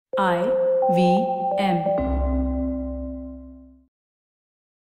IVM.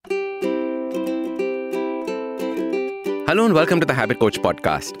 Hello and welcome to the Habit Coach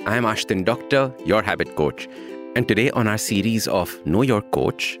podcast. I am Ashdin, Doctor, your habit coach. And today on our series of Know Your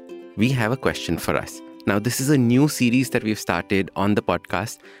Coach, we have a question for us. Now, this is a new series that we've started on the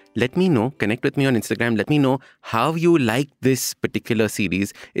podcast. Let me know, connect with me on Instagram. Let me know how you like this particular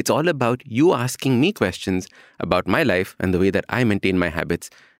series. It's all about you asking me questions about my life and the way that I maintain my habits.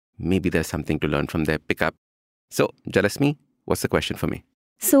 Maybe there's something to learn from there, pick up. So, Jalasmi, what's the question for me?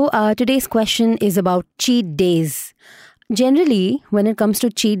 So today's question is about cheat days. Generally, when it comes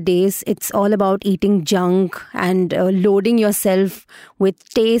to cheat days, it's all about eating junk and loading yourself with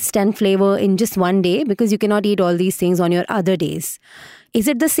taste and flavor in just one day because you cannot eat all these things on your other days. Is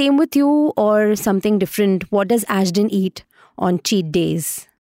it the same with you or something different? What does Ashdin eat on cheat days?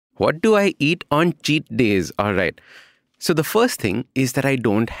 What do I eat on cheat days? All right. So the first thing is that I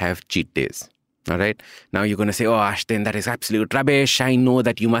don't have cheat days. All right. Now you're going to say, oh, Ashdin, that is absolute rubbish. I know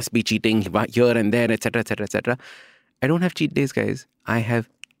that you must be cheating here and there, etc., etc., etc. I don't have cheat days, guys. I have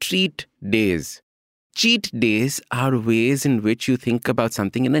treat days. Cheat days are ways in which you think about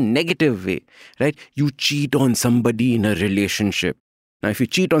something in a negative way, right? You cheat on somebody in a relationship. Now, if you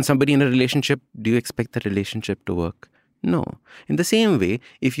cheat on somebody in a relationship, do you expect the relationship to work? No. In the same way,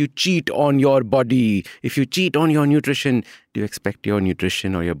 if you cheat on your body, if you cheat on your nutrition, do you expect your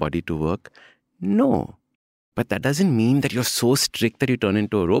nutrition or your body to work? No. But that doesn't mean that you're so strict that you turn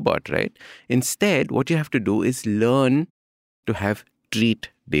into a robot, right? Instead, what you have to do is learn to have treat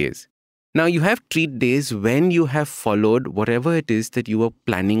days. Now, you have treat days when you have followed whatever it is that you were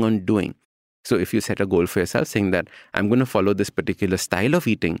planning on doing. So if you set a goal for yourself saying that I'm going to follow this particular style of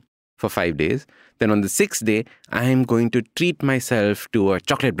eating for 5 days, then on the 6th day, I'm going to treat myself to a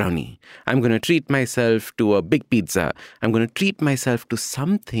chocolate brownie. I'm going to treat myself to a big pizza. I'm going to treat myself to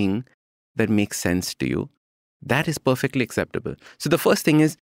something that makes sense to you. That is perfectly acceptable. So the first thing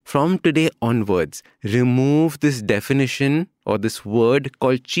is, from today onwards, remove this definition or this word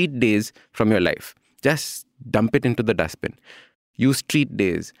called cheat days from your life. Just dump it into the dustbin. Use treat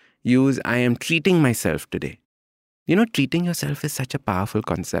days. Use I am treating myself today. You know, treating yourself is such a powerful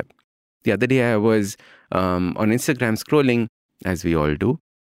concept. The other day I was on Instagram scrolling, as we all do,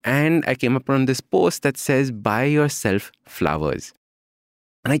 and I came upon this post that says, buy yourself flowers.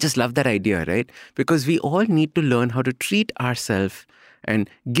 And I just love that idea, right? Because we all need to learn how to treat ourselves and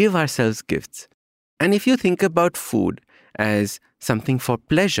give ourselves gifts. And if you think about food as something for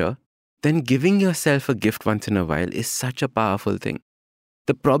pleasure, then giving yourself a gift once in a while is such a powerful thing.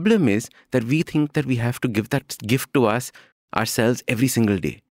 The problem is that we think that we have to give that gift to ourselves every single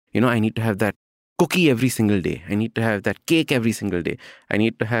day. You know, I need to have that cookie every single day. I need to have that cake every single day. I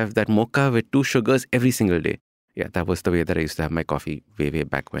need to have that mocha with 2 sugars every single day. Yeah, that was the way that I used to have my coffee way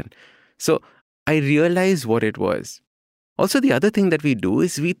back when. So I realized what it was. Also, the other thing that we do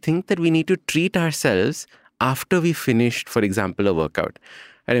is we think that we need to treat ourselves after we finished, for example, a workout.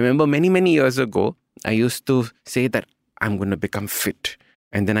 I remember many years ago, I used to say that I'm going to become fit.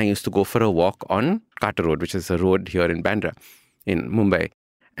 And then I used to go for a walk on Carter Road, which is a road here in Bandra, in Mumbai.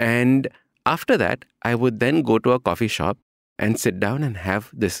 And after that, I would then go to a coffee shop and sit down and have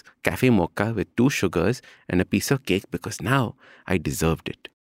this cafe mocha with 2 sugars and a piece of cake because now I deserved it.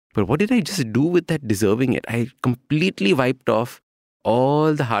 But what did I just do with that deserving it? I completely wiped off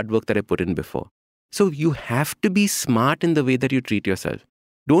all the hard work that I put in before. So you have to be smart in the way that you treat yourself.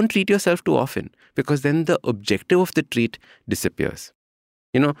 Don't treat yourself too often because then the objective of the treat disappears.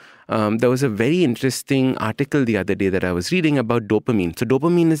 You know, there was a very interesting article the other day that I was reading about dopamine. So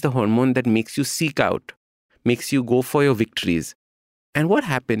dopamine is the hormone that makes you seek out, makes you go for your victories. And what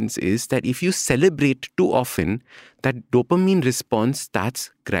happens is that if you celebrate too often, that dopamine response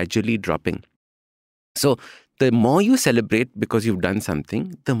starts gradually dropping. So the more you celebrate because you've done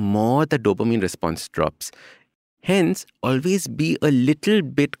something, the more the dopamine response drops. Hence, always be a little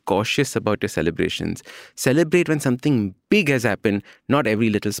bit cautious about your celebrations. Celebrate when something big has happened, not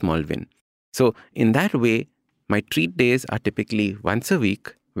every little small win. So in that way, my treat days are typically once a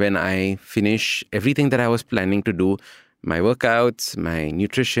week when I finish everything that I was planning to do, my workouts, my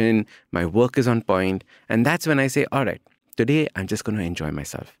nutrition, my work is on point. And that's when I say, all right, today I'm just going to enjoy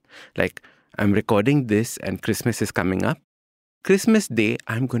myself. Like I'm recording this and Christmas is coming up. Christmas Day,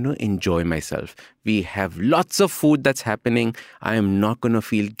 I'm going to enjoy myself. We have lots of food that's happening. I am not going to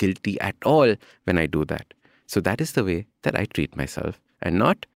feel guilty at all when I do that. So that is the way that I treat myself and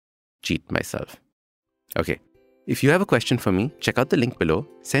not cheat myself. Okay. If you have a question for me, check out the link below,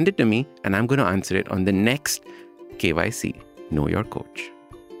 send it to me, and I'm going to answer it on the next KYC, Know Your Coach.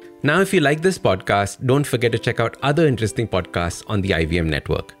 Now, if you like this podcast, don't forget to check out other interesting podcasts on the IVM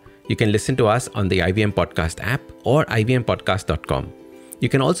network. You can listen to us on the IVM Podcast app or ivmpodcast.com. You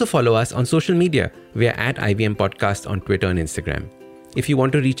can also follow us on social media. We are at IVM Podcast on Twitter and Instagram. If you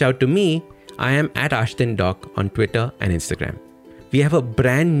want to reach out to me, I am at Ashdin Doc on Twitter and Instagram. We have a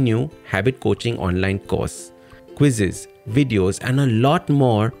brand new habit coaching online course, quizzes, videos, and a lot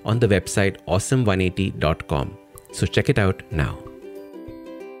more on the website awesome180.com. So check it out now.